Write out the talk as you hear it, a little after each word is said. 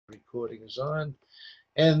Recording is on.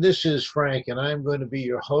 And this is Frank, and I'm going to be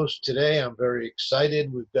your host today. I'm very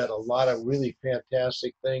excited. We've got a lot of really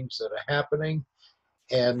fantastic things that are happening,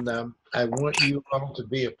 and I want you all to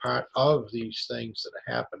be a part of these things that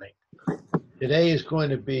are happening. Today is going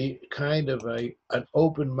to be kind of an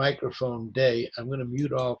open microphone day. I'm going to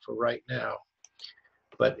mute all for right now,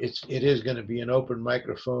 but it is going to be an open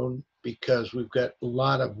microphone because we've got a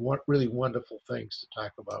lot of really wonderful things to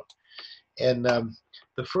talk about. And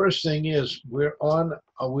the first thing is we are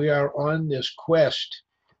on this quest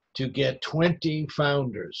to get 20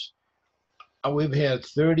 founders. We've had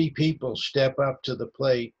 30 people step up to the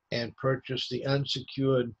plate and purchase the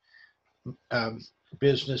unsecured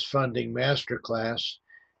business funding masterclass,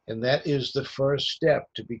 and that is the first step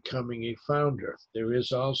to becoming a founder. There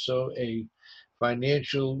is also a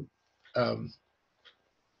financial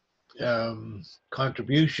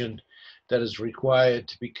contribution that is required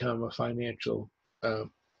to become a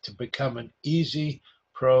to become an easy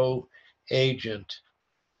pro agent,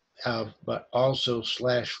 but also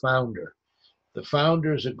 / founder. The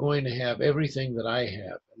founders are going to have everything that I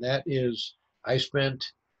have, and that is and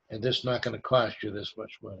this is not going to cost you this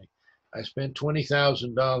much money. I spent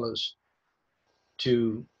 $20,000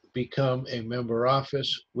 to become a member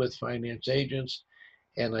office with finance agents,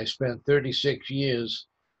 and I spent 36 years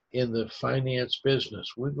in the finance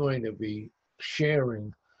business. We're going to be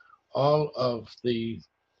sharing all of the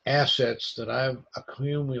assets that I've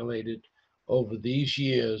accumulated over these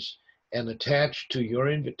years, and attached to your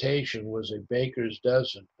invitation was a baker's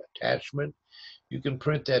dozen attachment. You can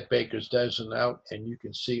print that baker's dozen out and you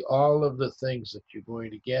can see all of the things that you're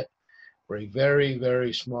going to get for a very,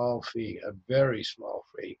 very small fee, a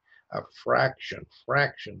fraction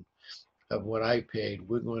of what I paid.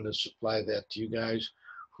 We're going to supply that to you guys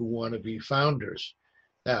who want to be founders.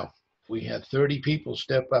 Now, we had 30 people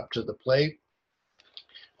step up to the plate,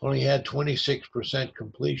 only had 26%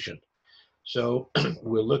 completion. So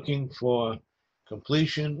we're looking for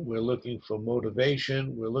completion, we're looking for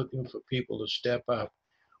motivation, we're looking for people to step up.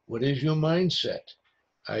 What is your mindset?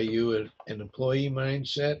 Are you an employee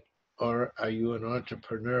mindset or are you an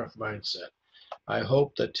entrepreneur mindset? I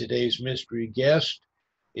hope that today's mystery guest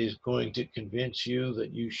is going to convince you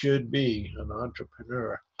that you should be an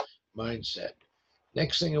entrepreneur mindset.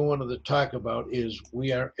 Next thing I wanted to talk about is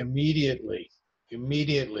we are immediately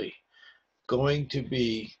going to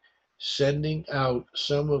be sending out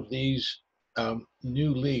some of these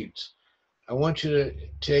new leads. I want you to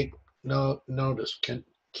take notice.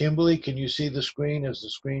 Kimberly, can you see the screen? Has the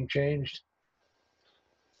screen changed?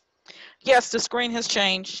 Yes, the screen has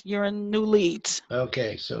changed. You're in new leads.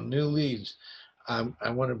 Okay, so new leads. I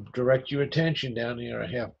want to direct your attention down here. I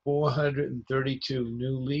have 432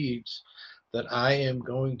 new leads that I am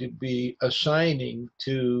going to be assigning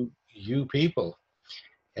to you people.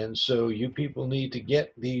 And so you people need to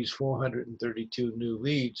get these 432 new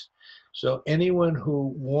leads. So anyone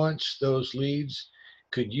who wants those leads,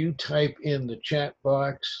 could you type in the chat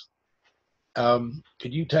box? Yes,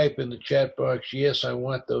 I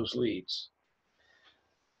want those leads.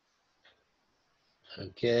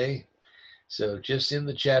 Okay. So just in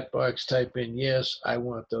the chat box, type in, yes, I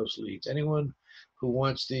want those leads. Anyone who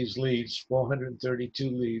wants these leads, 432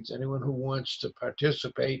 leads, anyone who wants to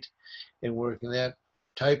participate in working that,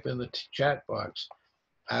 type in the chat box,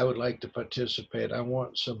 I would like to participate. I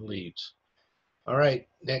want some leads. All right,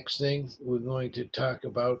 next thing we're going to talk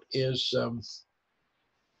about is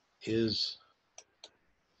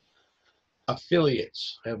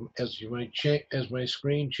affiliates. As my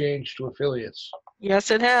screen changed to affiliates.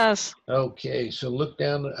 Yes, it has. Okay, so look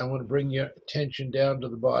down. I want to bring your attention down to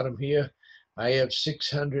the bottom here. I have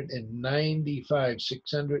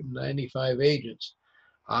 695 agents.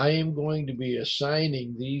 I am going to be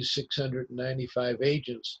assigning these 695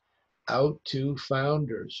 agents out to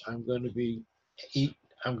founders. I'm going to be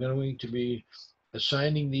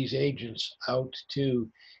assigning these agents out to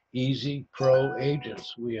Easy Pro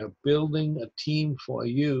agents. We are building a team for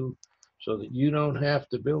you so that you don't have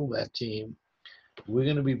to build that team. We're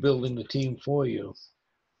going to be building the team for you.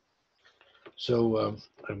 So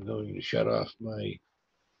I'm going to shut off my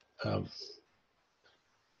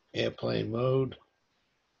airplane mode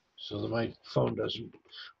so that my phone doesn't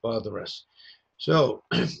bother us. So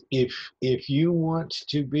if you want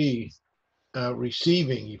to be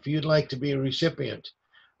if you'd like to be a recipient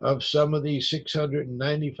of some of these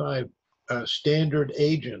 695 standard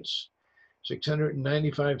agents,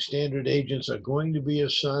 695 standard agents are going to be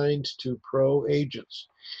assigned to pro agents.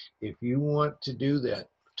 If you want to do that,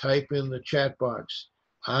 type in the chat box,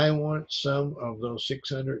 I want some of those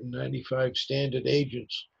 695 standard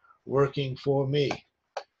agents working for me.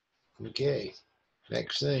 Okay,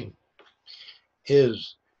 Next thing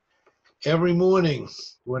is every morning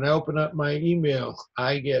when I open up my email,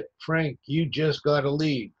 I get, Frank, you just got a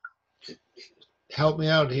lead. Help me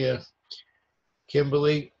out here.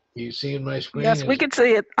 Kimberly, you seeing my screen? Yes, we can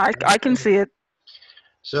see it. I can see it.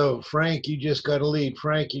 So, Frank, you just got a lead.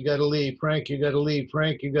 Frank, you got a lead. Frank, you got a lead.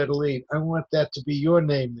 Frank, you got a lead. I want that to be your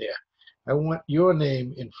name there. I want your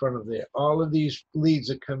name in front of there. All of these leads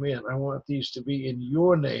that come in, I want these to be in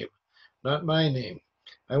your name, not my name.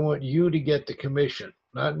 I want you to get the commission,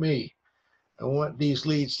 not me. I want these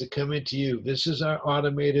leads to come into you. This is our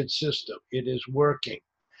automated system. It is working.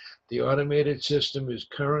 The automated system is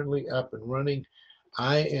currently up and running.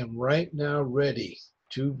 I am right now ready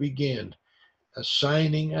to begin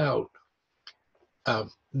assigning out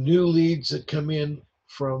new leads that come in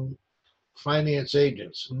from finance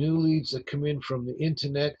agents, new leads that come in from the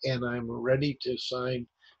internet, and I'm ready to sign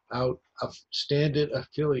out of standard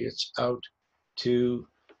affiliates out to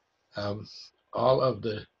um, all of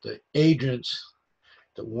the agents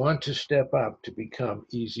that want to step up to become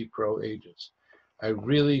Easy Pro agents. I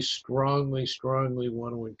really strongly, strongly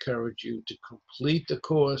want to encourage you to complete the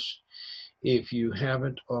course if you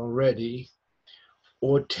haven't already,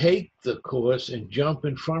 or take the course and jump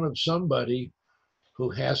in front of somebody who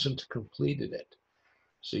hasn't completed it.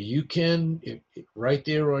 So you can, right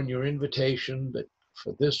there on your invitation that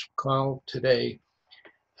for this call today,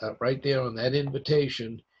 right there on that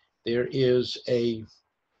invitation, there is a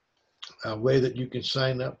way that you can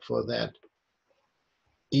sign up for that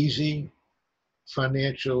Easy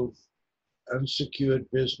Financial Unsecured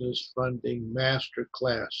Business Funding Master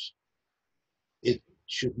Class. It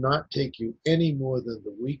should not take you any more than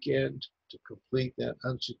the weekend to complete that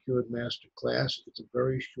unsecured master class. It's a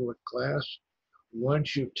very short class.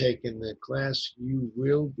 Once you've taken that class, you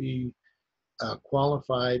will be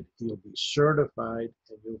qualified, you'll be certified,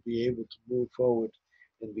 and you'll be able to move forward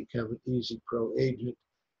and become an Easy Pro agent.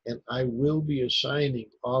 And I will be assigning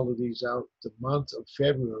all of these out the month of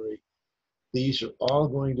February. These are all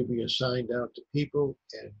going to be assigned out to people,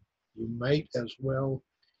 and you might as well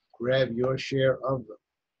grab your share of them.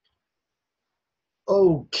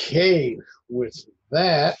 Okay, with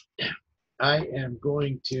that, I am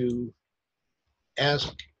going to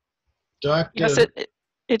ask Yes, Dr.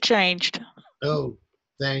 it changed. Oh,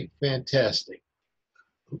 fantastic.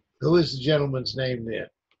 Who is the gentleman's name there?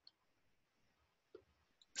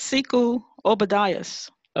 Siku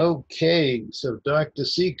Obadias. Okay, so Dr.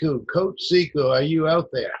 Siku, Coach Siku, are you out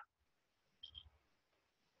there?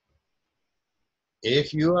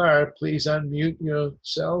 If you are, please unmute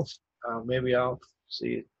yourself. Maybe I'll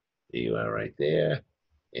see it. You are right there.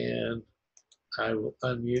 And I will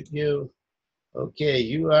unmute you. Okay,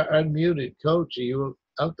 you are unmuted. Coach, are you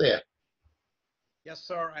out there? Yes,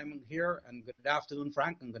 sir, I'm here, and good afternoon,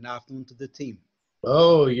 Frank, and good afternoon to the team.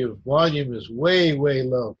 Oh, your volume is way, way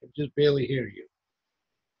low. I can just barely hear you.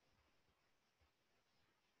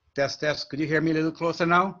 Test, test. Could you hear me a little closer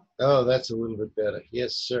now? Oh, that's a little bit better.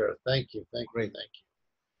 Yes, sir. Thank you. Thank you. Thank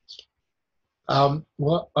you.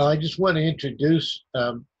 Well, I just want to introduce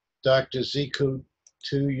Dr. Ziku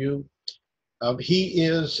to you. He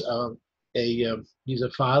is he's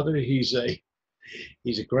a father. He's a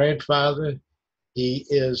grandfather. He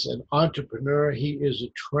is an entrepreneur. He is a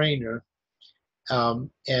trainer,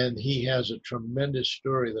 and he has a tremendous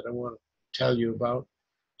story that I want to tell you about.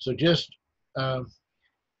 So, just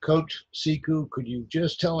Coach Siku, could you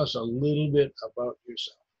just tell us a little bit about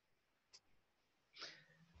yourself?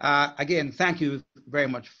 Again, thank you very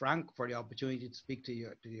much, Frank, for the opportunity to speak to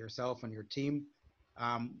yourself and your team.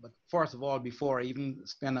 But first of all, before I even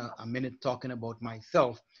spend a minute talking about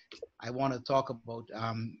myself, I want to talk about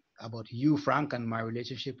you, Frank, and my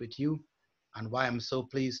relationship with you, and why I'm so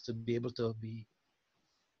pleased to be able to be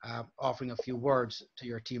offering a few words to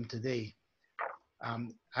your team today.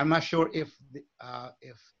 I'm not sure if the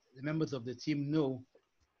members of the team know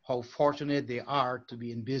how fortunate they are to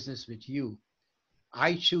be in business with you.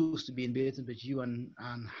 I choose to be in business with you, and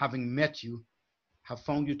having met you, have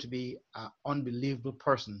found you to be an unbelievable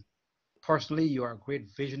person. Personally, you are a great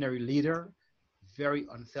visionary leader, very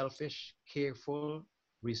unselfish, careful,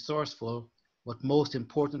 resourceful, but most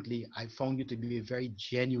importantly, I found you to be a very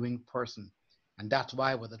genuine person. And that's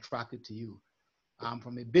why I was attracted to you.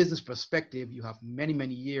 From a business perspective, you have many,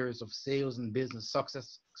 many years of sales and business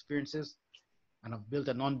success experiences, and have built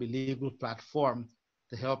an unbelievable platform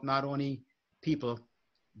to help not only people,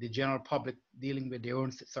 the general public dealing with their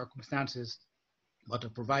own circumstances, but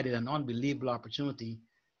have provided an unbelievable opportunity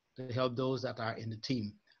to help those that are in the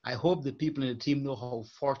team. I hope the people in the team know how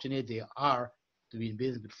fortunate they are to be in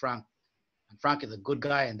business with Frank. And Frank is a good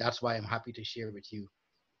guy, and that's why I'm happy to share with you.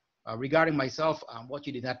 Regarding myself, what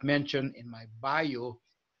you did not mention in my bio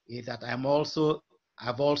is that I've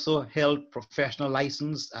also held professional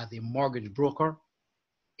license as a mortgage broker,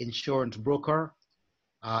 insurance broker,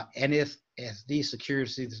 NSSD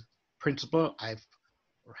securities principal. I've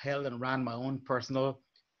held and ran my own personal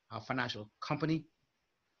financial company,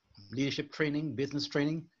 leadership training, business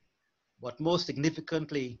training, but most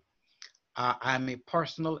significantly, I'm a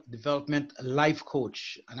personal development life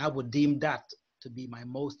coach, and I would deem that to be my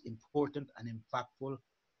most important and impactful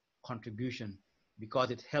contribution because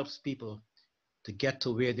it helps people to get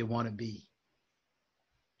to where they want to be.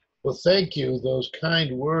 Well, thank you. Those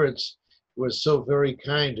kind words were so very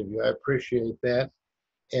kind of you. I appreciate that.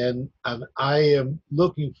 And I am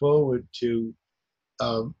looking forward to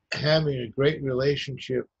having a great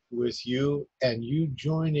relationship with you and you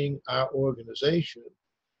joining our organization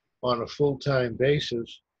on a full-time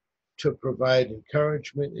basis to provide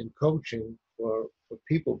encouragement and coaching for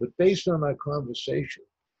people. But based on our conversation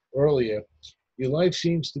earlier, your life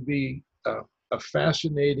seems to be a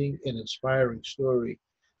fascinating and inspiring story.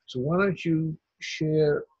 So why don't you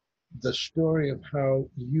share the story of how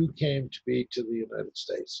you came to be to the United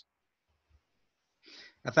States?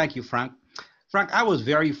 Thank you, Frank. Frank, I was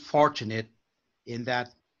very fortunate in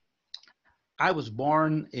that I was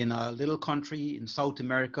born in a little country in South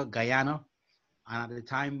America, Guyana. And at the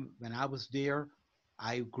time when I was there,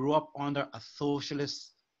 I grew up under a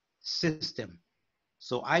socialist system.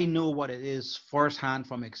 So I know what it is firsthand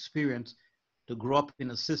from experience to grow up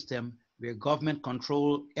in a system where government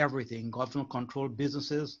control everything, government control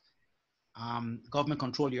businesses, government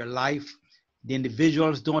control your life. The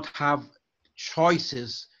individuals don't have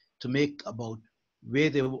choices to make about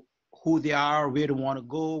who they are, where they want to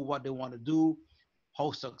go, what they want to do,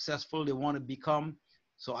 how successful they want to become.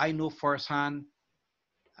 So I know firsthand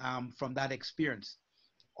from that experience.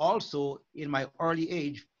 Also, in my early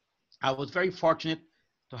age, I was very fortunate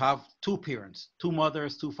to have two parents, two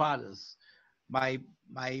mothers, two fathers. My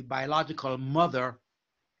biological mother,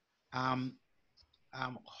 um,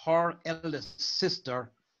 her eldest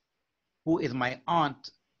sister, who is my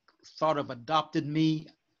aunt, sort of adopted me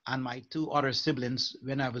and my two other siblings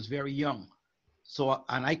when I was very young. So,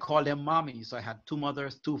 and I call them mommy. So I had two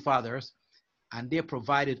mothers, two fathers, and they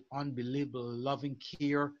provided unbelievable loving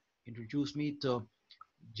care, introduced me to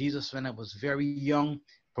Jesus when I was very young,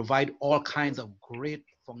 provide all kinds of great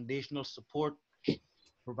foundational support,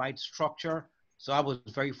 provide structure. So I was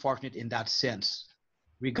very fortunate in that sense.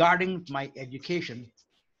 Regarding my education,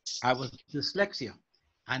 I was dyslexia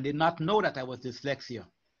and did not know that I was dyslexia.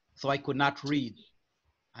 So I could not read.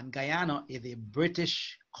 And Guyana is a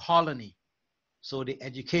British colony. So the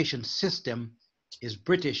education system is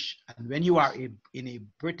British. And when you are in a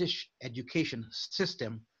British education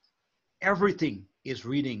system, everything is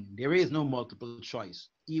reading. There is no multiple choice.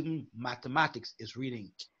 Even mathematics is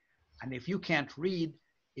reading. And if you can't read,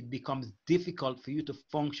 it becomes difficult for you to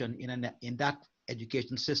function in that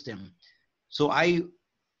education system. So I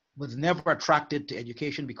was never attracted to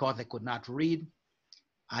education because I could not read.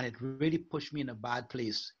 And it really pushed me in a bad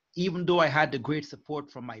place. Even though I had the great support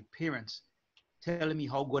from my parents telling me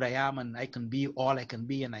how good I am and I can be all I can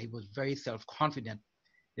be, and I was very self-confident,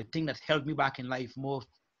 the thing that held me back in life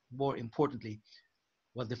more importantly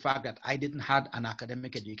was the fact that I didn't have an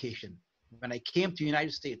academic education. When I came to the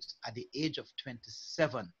United States at the age of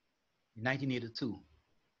 27 in 1982,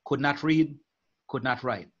 could not read, could not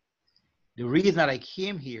write. The reason that I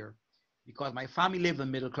came here, because my family lived a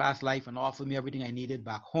middle class life and offered me everything I needed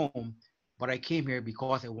back home, but I came here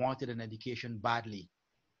because I wanted an education badly.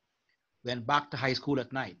 Went back to high school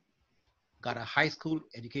at night, got a high school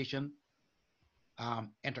education,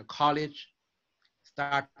 entered college,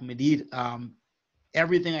 start Medid,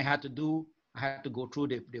 everything I had to do. I had to go through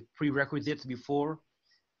the prerequisites before.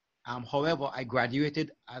 However, I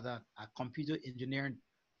graduated as a computer engineer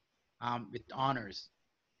with honors.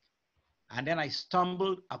 And then I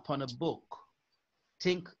stumbled upon a book,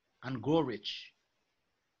 Think and Grow Rich,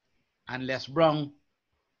 and Les Brown,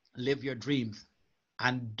 Live Your Dreams.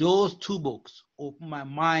 And those two books opened my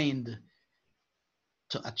mind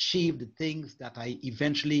to achieve the things that I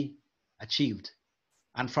eventually achieved.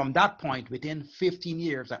 And from that point, within 15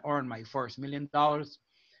 years, I earned my first $1 million,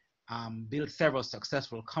 built several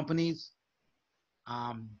successful companies,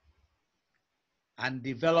 and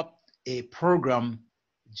developed a program,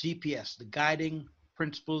 GPS, the Guiding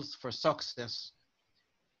Principles for Success,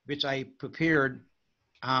 which I prepared,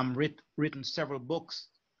 written several books,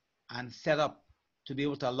 and set up to be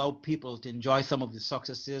able to allow people to enjoy some of the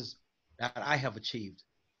successes that I have achieved.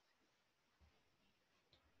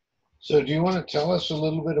 So do you want to tell us a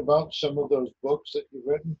little bit about some of those books that you've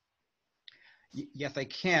written? Yes, I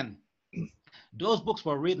can. Those books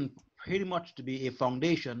were written pretty much to be a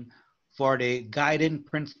foundation for the guiding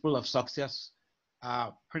principle of success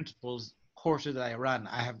principles courses that I run.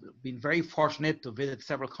 I have been very fortunate to visit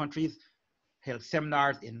several countries, held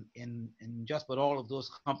seminars in just about all of those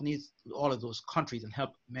companies, all of those countries, and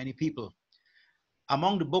helped many people.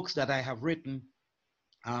 Among the books that I have written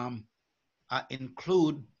um,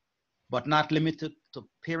 include, but not limited to,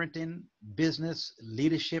 parenting, business,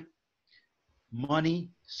 leadership, money,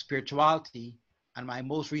 spirituality, and my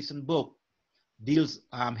most recent book deals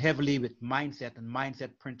heavily with mindset and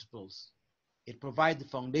mindset principles. It provides the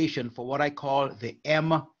foundation for what I call the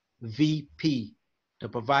MVP, to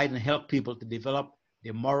provide and help people to develop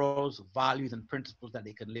their morals, values, and principles that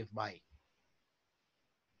they can live by.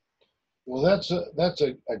 Well, that's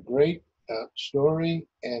a great story,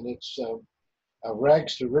 and it's a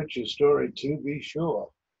rags to riches story, to be sure.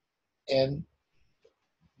 And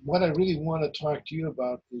what I really want to talk to you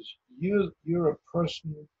about is you're a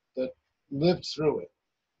person that lived through it.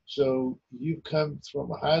 So you've come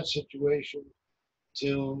from a hard situation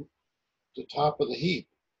to the top of the heap.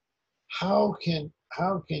 How can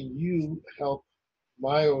you help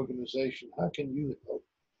my organization? How can you help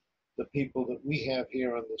the people that we have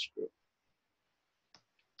here on this group?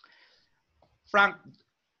 Frank,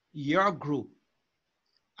 your group,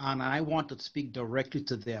 and I want to speak directly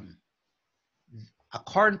to them.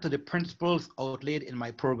 According to the principles outlaid in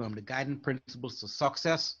my program, the guiding principles to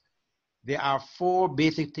success, there are four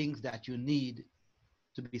basic things that you need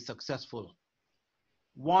to be successful.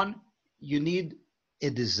 One, you need a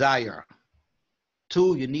desire.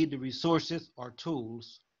 Two, you need the resources or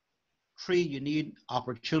tools. Three, you need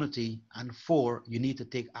opportunity. And four, you need to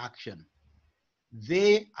take action.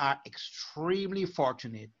 They are extremely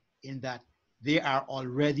fortunate in that they are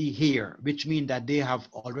already here, which means that they have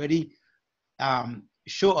already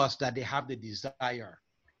show us that they have the desire.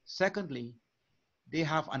 Secondly, they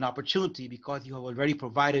have an opportunity because you have already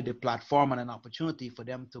provided a platform and an opportunity for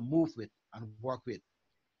them to move with and work with.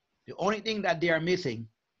 The only thing that they are missing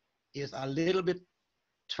is a little bit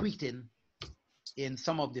tweaking in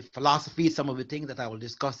some of the philosophies, some of the things that I will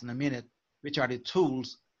discuss in a minute, which are the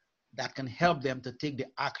tools that can help them to take the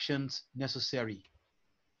actions necessary.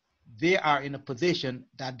 They are in a position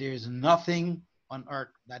that there is nothing on earth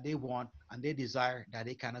that they want and they desire that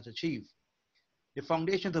they cannot achieve. The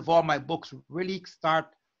foundations of all my books really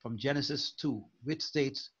start from Genesis 2, which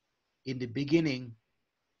states, in the beginning,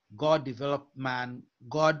 God developed man,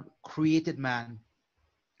 God created man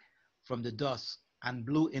from the dust and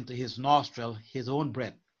blew into his nostril his own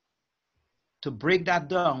breath. To break that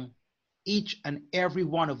down, each and every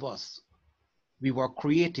one of us, we were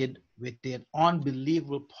created with an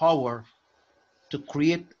unbelievable power to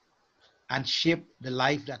create and shape the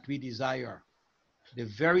life that we desire. The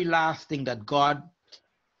very last thing that God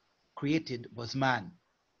created was man.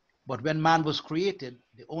 But when man was created,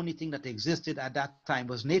 the only thing that existed at that time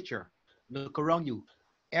was nature. Look around you.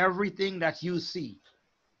 Everything that you see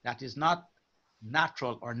that is not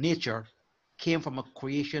natural or nature came from a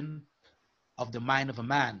creation of the mind of a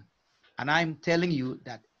man. And I'm telling you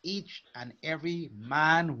that each and every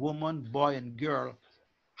man, woman, boy, and girl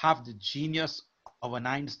have the genius of an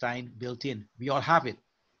Einstein built in. We all have it.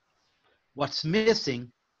 What's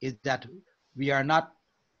missing is that we are not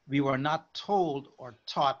we were not told or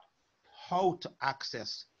taught how to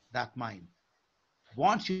access that mind.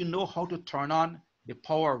 Once you know how to turn on the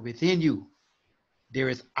power within you, there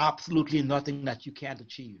is absolutely nothing that you can't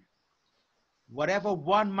achieve. Whatever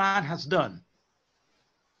one man has done,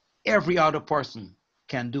 every other person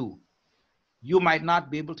can do. You might not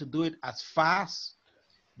be able to do it as fast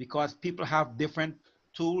because people have different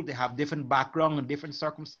tools, they have different background and different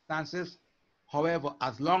circumstances. However,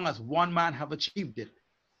 as long as one man have achieved it,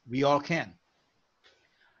 we all can.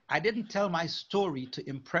 I didn't tell my story to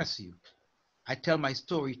impress you. I tell my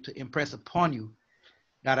story to impress upon you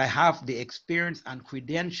that I have the experience and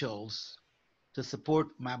credentials to support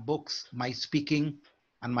my books, my speaking,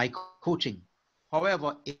 and my coaching.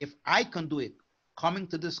 However, if I can do it, coming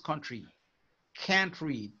to this country, can't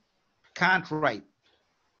read, can't write,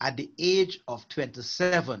 at the age of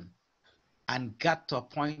 27, and got to a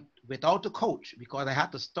point without a coach because I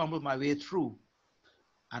had to stumble my way through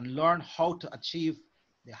and learn how to achieve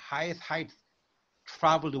the highest heights,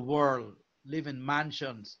 travel the world, live in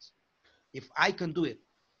mansions. If I can do it,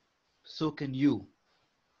 so can you.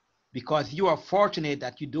 Because you are fortunate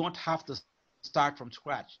that you don't have to start from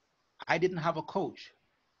scratch. I didn't have a coach,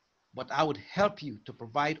 but I would help you to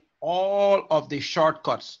provide all of the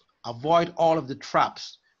shortcuts, avoid all of the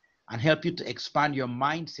traps, and help you to expand your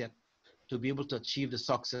mindset to be able to achieve the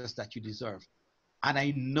success that you deserve. And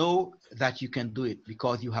I know that you can do it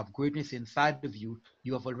because you have greatness inside of you.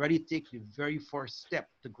 You have already taken the very first step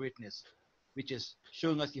to greatness, which is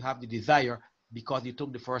showing us you have the desire because you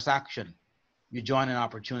took the first action. You join an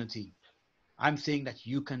opportunity. I'm saying that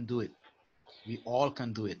you can do it. We all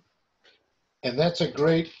can do it. And that's a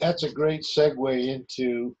great segue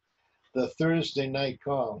into the Thursday night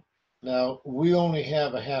call. Now, we only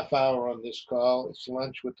have a half hour on this call. It's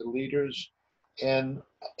lunch with the leaders. And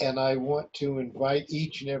and I want to invite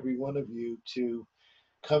each and every one of you to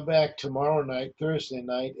come back tomorrow night, Thursday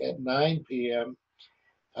night at 9 p.m.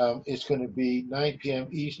 It's going to be 9 p.m.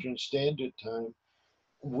 Eastern Standard Time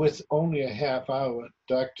with only a half hour.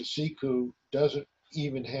 Dr. Siku doesn't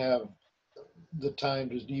even have the time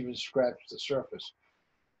to even scratch the surface.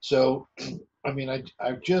 So, I mean,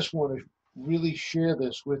 I just want to really share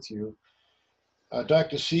this with you.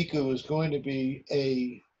 Dr. Siku is going to be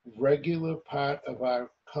a regular part of our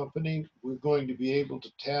company. We're going to be able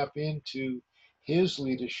to tap into his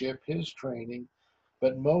leadership, his training,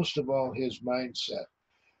 but most of all, his mindset.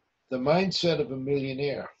 The mindset of a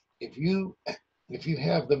millionaire. If you if you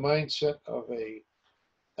have the mindset of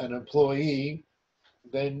an employee,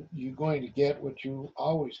 then you're going to get what you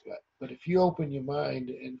always got. But if you open your mind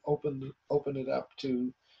and open it up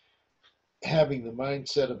to having the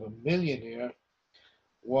mindset of a millionaire,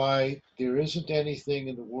 why there isn't anything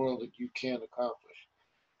in the world that you can't accomplish.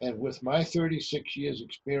 And with my 36 years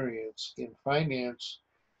experience in finance,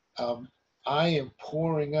 um, I am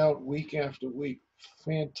pouring out week after week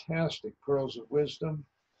fantastic pearls of wisdom.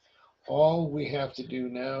 All we have to do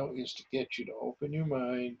now is to get you to open your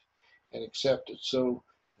mind and accept it. So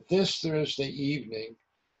this Thursday evening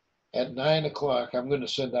at 9 o'clock, I'm going to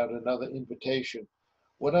send out another invitation.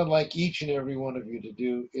 What I'd like each and every one of you to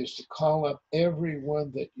do is to call up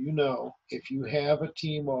everyone that you know. If you have a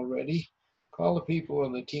team already, call the people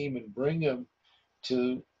on the team and bring them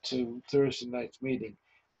to Thursday night's meeting.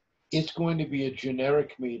 It's going to be a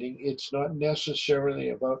generic meeting. It's not necessarily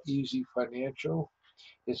about easy financial.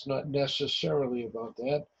 It's not necessarily about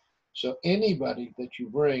that. So anybody that you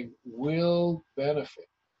bring will benefit.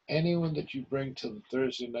 Anyone that you bring to the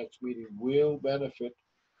Thursday night's meeting will benefit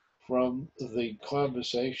from the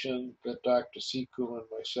conversation that Dr. Siku and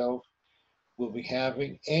myself will be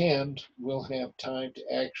having, and we'll have time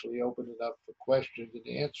to actually open it up for questions and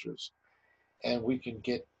answers, and we can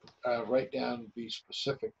get right down and be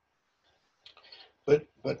specific. But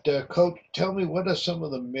Coach, tell me, what are some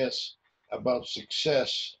of the myths about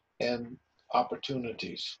success and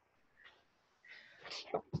opportunities?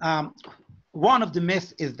 Um, One of the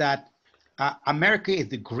myths is that America is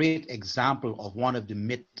the great example of one of the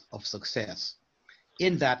myths of success,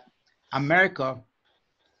 in that America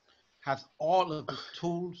has all of the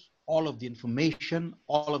tools, all of the information,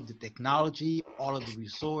 all of the technology, all of the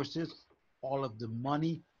resources, all of the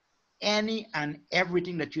money, any and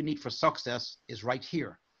everything that you need for success is right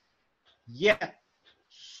here. Yet,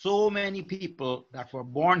 so many people that were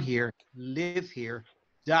born here, live here,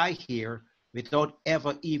 die here without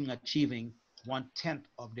ever even achieving 1/10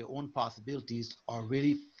 of their own possibilities or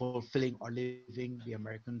really fulfilling or living the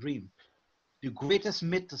American dream. The greatest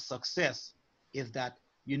myth to success is that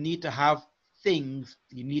you need to have things,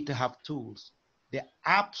 you need to have tools. The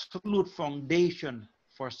absolute foundation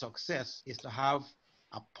for success is to have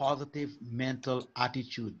a positive mental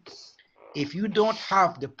attitude. If you don't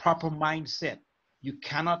have the proper mindset, you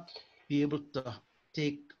cannot be able to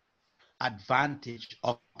take advantage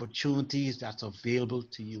of opportunities that's available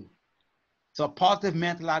to you. So a positive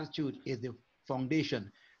mental attitude is the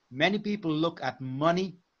foundation. Many people look at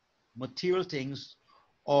money, material things,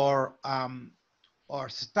 or or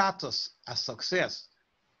status as success.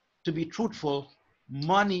 To be truthful,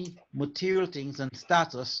 money, material things, and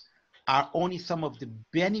status are only some of the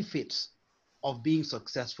benefits of being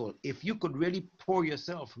successful. If you could really pour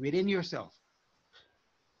yourself within yourself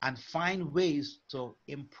and find ways to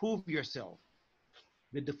improve yourself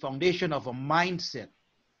with the foundation of a mindset,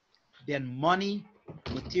 then money,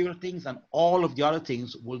 material things, and all of the other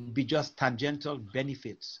things will be just tangential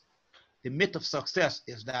benefits. The myth of success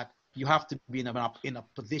is that you have to be in a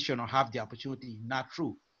position or have the opportunity. Not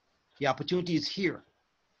true. The opportunity is here.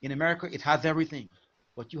 In America, it has everything,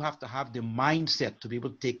 but you have to have the mindset to be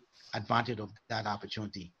able to take advantage of that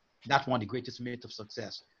opportunity. That's one of the greatest myths of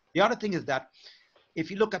success. The other thing is that if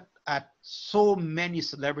you look at so many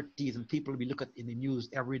celebrities and people we look at in the news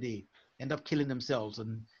every day end up killing themselves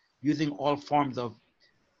and using all forms of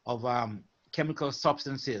chemical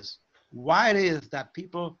substances. Why it is that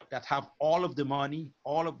people that have all of the money,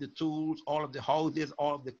 all of the tools, all of the houses,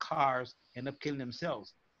 all of the cars end up killing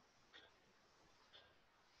themselves?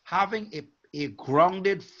 Having a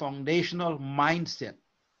grounded foundational mindset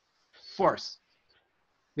first,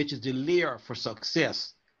 which is the layer for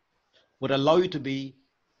success, would allow you to be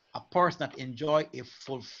a person that enjoy a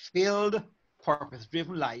fulfilled,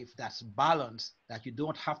 purpose-driven life that's balanced, that you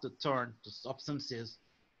don't have to turn to substances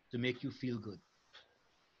to make you feel good.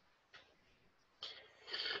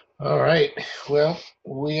 All right. Well,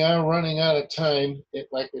 we are running out of time.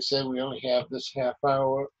 Like I said, we only have this half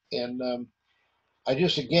hour. And I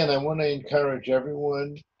want to encourage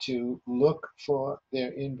everyone to look for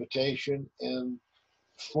their invitation and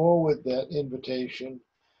forward that invitation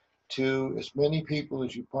to as many people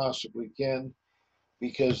as you possibly can,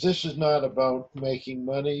 because this is not about making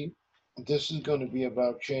money. This is going to be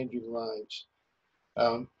about changing lives.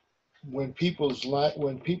 Um, when people's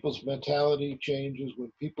mentality changes,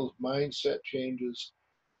 when people's mindset changes,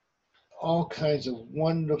 all kinds of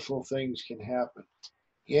wonderful things can happen.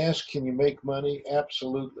 Yes, can you make money?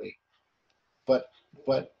 Absolutely, but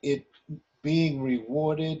it being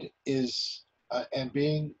rewarded is and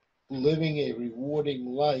being living a rewarding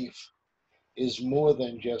life is more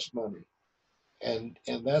than just money, and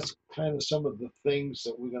that's kind of some of the things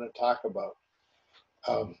that we're going to talk about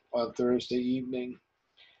on Thursday evening,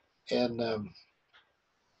 and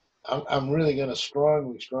I'm really going to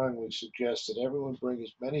strongly suggest that everyone bring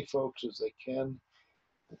as many folks as they can.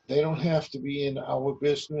 They don't have to be in our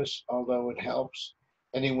business, although it helps.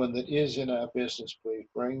 Anyone that is in our business, please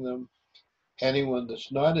bring them. Anyone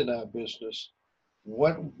that's not in our business,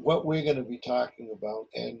 what we're going to be talking about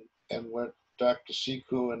and what Dr.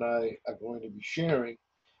 Siku and I are going to be sharing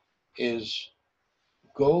is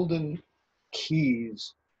golden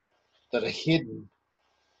keys that are hidden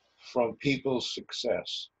from people's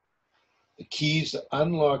success. The keys that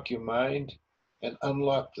unlock your mind and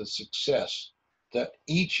unlock the success that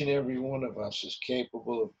each and every one of us is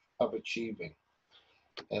capable of achieving.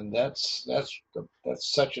 And that's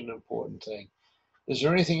such an important thing. Is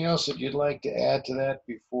there anything else that you'd like to add to that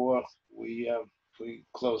before we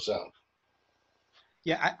close out?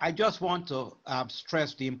 Yeah, I just want to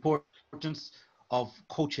stress the importance of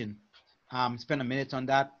coaching. Spend a minute on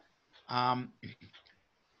that. Um,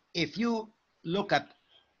 if you look at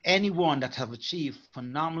anyone that have achieved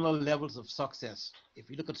phenomenal levels of success, if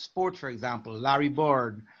you look at sports, for example, Larry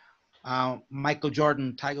Bird, Michael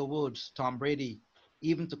Jordan, Tiger Woods, Tom Brady,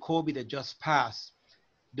 even to Kobe that just passed,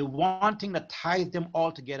 the one thing that ties them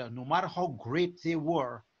all together, no matter how great they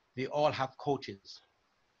were, they all have coaches.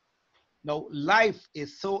 Now, life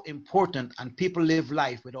is so important, and people live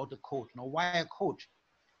life without a coach. Now, why a coach?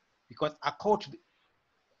 Because a coach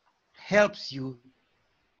helps you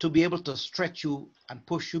to be able to stretch you and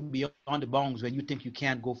push you beyond the bounds when you think you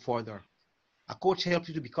can't go further. A coach helps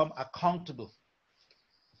you to become accountable,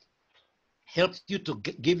 helps you to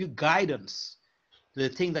give you guidance to the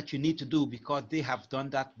thing that you need to do because they have done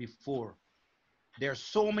that before. There are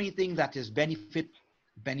so many things that is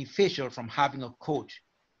beneficial from having a coach.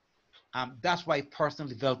 That's why personal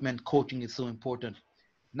development coaching is so important.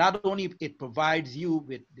 Not only it provides you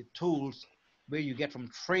with the tools where you get from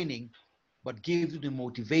training, but gives you the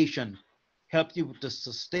motivation, helps you to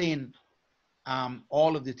sustain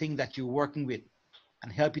all of the things that you're working with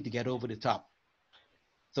and help you to get over the top.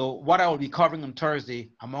 So what I will be covering on Thursday,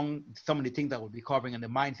 among some of the things that we'll be covering in the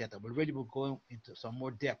mindset, I will really be going into some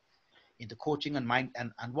more depth into coaching and mind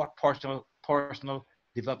and what personal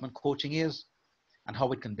development coaching is and how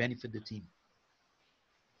it can benefit the team.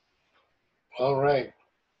 All right.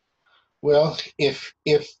 Well, if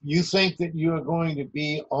you think that you are going to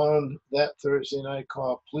be on that Thursday night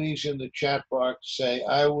call, please in the chat box say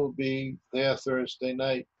I will be there Thursday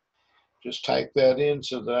night. Just type that in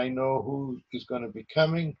so that I know who is going to be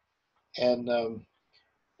coming. And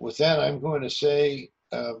with that, I'm going to say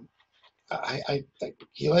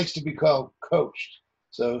he likes to be called coached.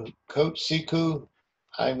 So Coach Siku,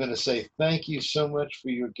 I'm going to say thank you so much for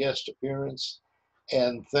your guest appearance.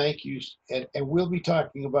 And thank you. And we'll be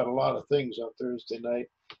talking about a lot of things on Thursday night.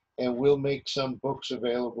 And we'll make some books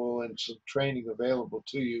available and some training available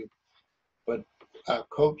to you. But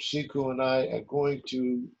Coach Siku and I are going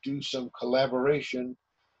to do some collaboration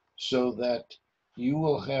so that you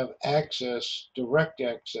will have access, direct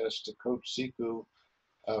access to Coach Siku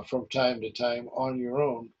from time to time on your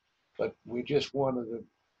own. But I just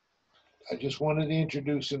wanted to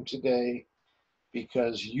introduce him today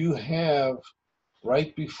because you have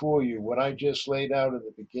right before you what I just laid out at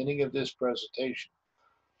the beginning of this presentation: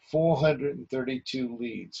 432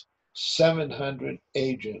 leads, 700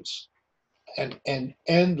 agents, and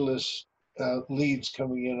endless leads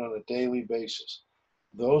coming in on a daily basis.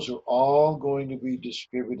 Those are all going to be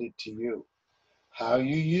distributed to you. How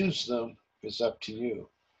you use them is up to you.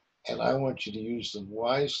 and I want you to use them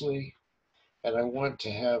wisely. And I want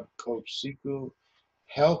to have Coach Siku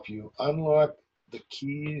help you unlock the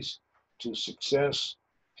keys to success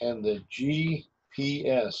and the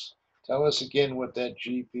GPS. Tell us again what that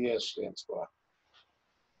GPS stands for.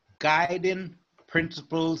 Guiding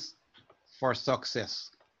principles for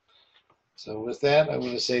success. So with that, I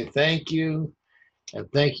want to say thank you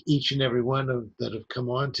and thank each and every one that have come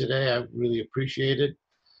on today. I really appreciate it.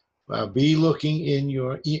 Be looking in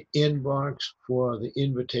your inbox for the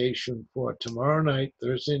invitation for tomorrow night,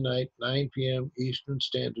 Thursday night, 9 p.m. Eastern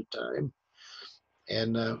Standard Time.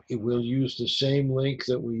 And it will use the same link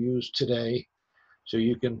that we used today. So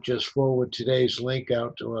you can just forward today's link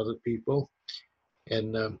out to other people.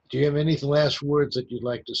 And do you have any last words that you'd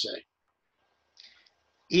like to say?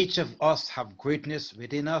 Each of us have greatness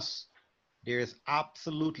within us. There is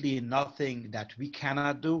absolutely nothing that we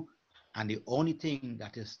cannot do. And the only thing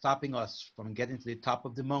that is stopping us from getting to the top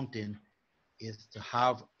of the mountain is to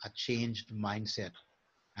have a changed mindset.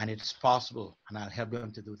 And it's possible, and I'll help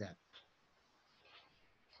them to do that.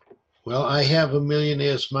 Well, I have a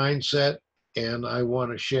millionaire's mindset, and I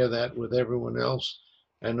want to share that with everyone else.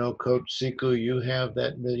 I know, Coach Siku, you have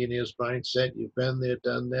that millionaire's mindset. You've been there,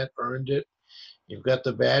 done that, earned it. You've got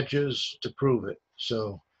the badges to prove it.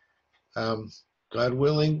 So, God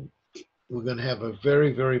willing, we're going to have a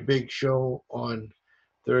very, very big show on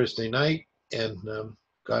Thursday night, and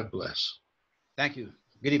God bless. Thank you.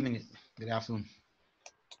 Good evening. Good afternoon.